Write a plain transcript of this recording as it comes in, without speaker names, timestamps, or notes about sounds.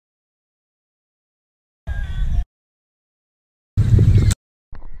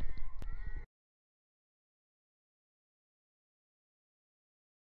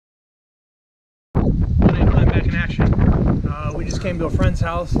action. We just came to a friend's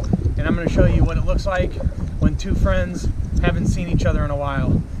house, and I'm going to show you what it looks like when two friends haven't seen each other in a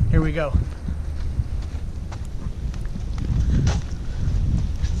while. Here we go.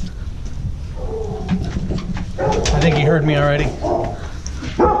 I think he heard me already.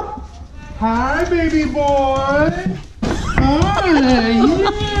 Hi, baby boy. Hi.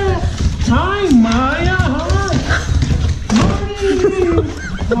 Yeah. Hi, Maya. Hi.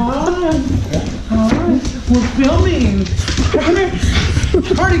 Marty. Hi. We're filming. Come here.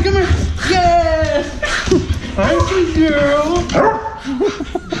 Marty, come here. Yeah. Hi, sweet girl.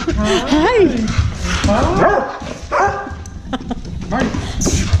 Hi. Hi. Marty.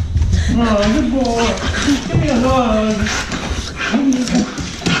 Oh, good boy. Give me a hug.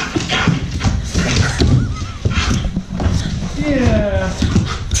 Yeah.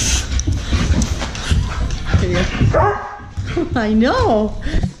 I know.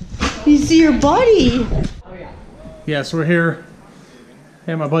 You see your buddy. Yes, we're here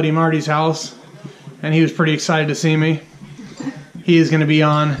at my buddy Marty's house, and he was pretty excited to see me. He is going to be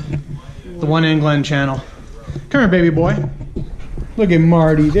on the OneNGlen channel. Come here, baby boy. Look at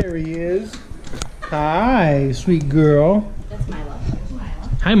Marty. There he is. Hi, sweet girl. That's Myla.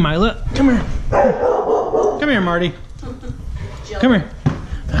 Hi, Myla. Come here. Come here, Marty. Come here.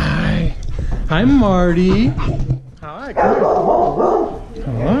 Hi. Hi, Marty. Hi. Come here.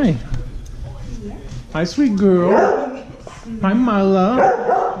 Hi. Hi, sweet girl. Hi,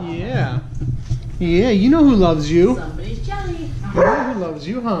 Myla. Yeah. Yeah, you know who loves you. Somebody's jelly. You know who loves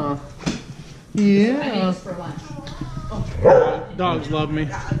you, huh? Yeah. For lunch. Dogs love me.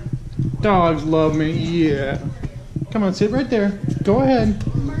 Dogs love me. Yeah. Come on, sit right there. Go ahead.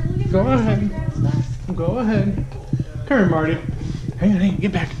 Go ahead. Go ahead. Come here, Marty. Hang on,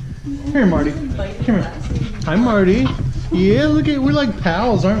 get back. Come here, Marty. Come here. Hi, Marty. Yeah, look at, we're like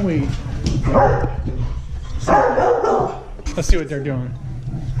pals, aren't we? Let's see what they're doing.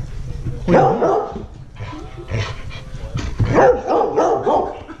 Wait.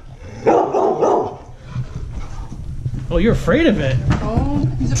 Oh, you're afraid of it. Oh,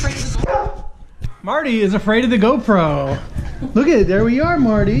 he's afraid of the Marty is afraid of the GoPro. Look at it. There we are,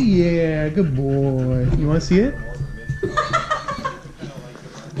 Marty. Yeah, good boy. You want to see it?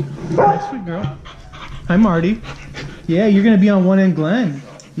 Hi, sweet girl. Hi, Marty. Yeah, you're going to be on OneNGlen.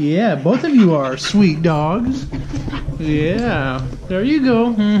 Yeah, both of you are sweet dogs. Yeah. There you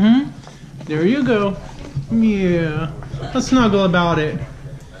go. There you go. Yeah. Let's snuggle about it.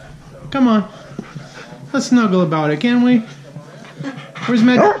 Come on. Let's snuggle about it, can we? Where's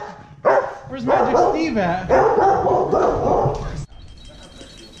Magic Steve at?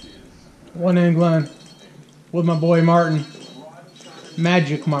 OneNGlen with my boy Martin.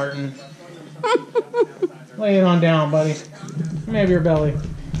 Magic Martin. Lay it on down, buddy. Let me have your belly.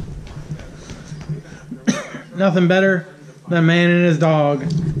 Nothing better than a man and his dog.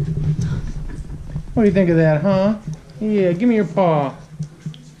 What do you think of that, huh? Yeah, give me your paw.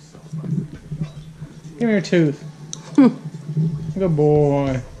 Give me your tooth. Good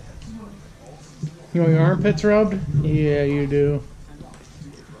boy. You want your armpits rubbed? Yeah, you do.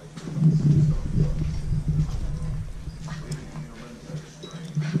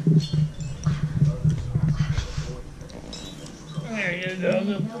 There you go.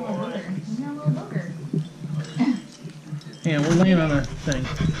 Good boy. Yeah, we're laying on a thing.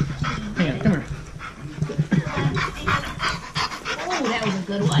 Hang on, come here. Oh, that was a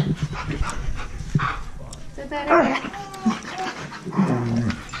good one. Is that better?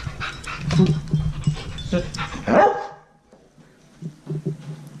 Sit.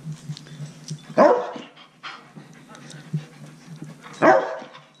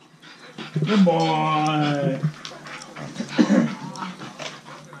 Good boy.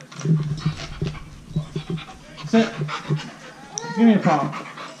 Sit. Give me a paw.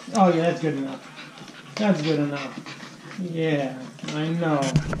 Oh yeah, that's good enough. That's good enough. Yeah, I know.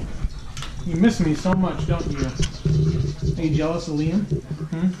 You miss me so much, don't you? Are you jealous of Liam?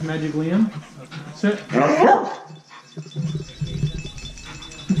 Magic Liam? Sit.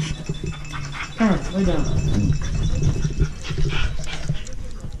 Come on, lay down.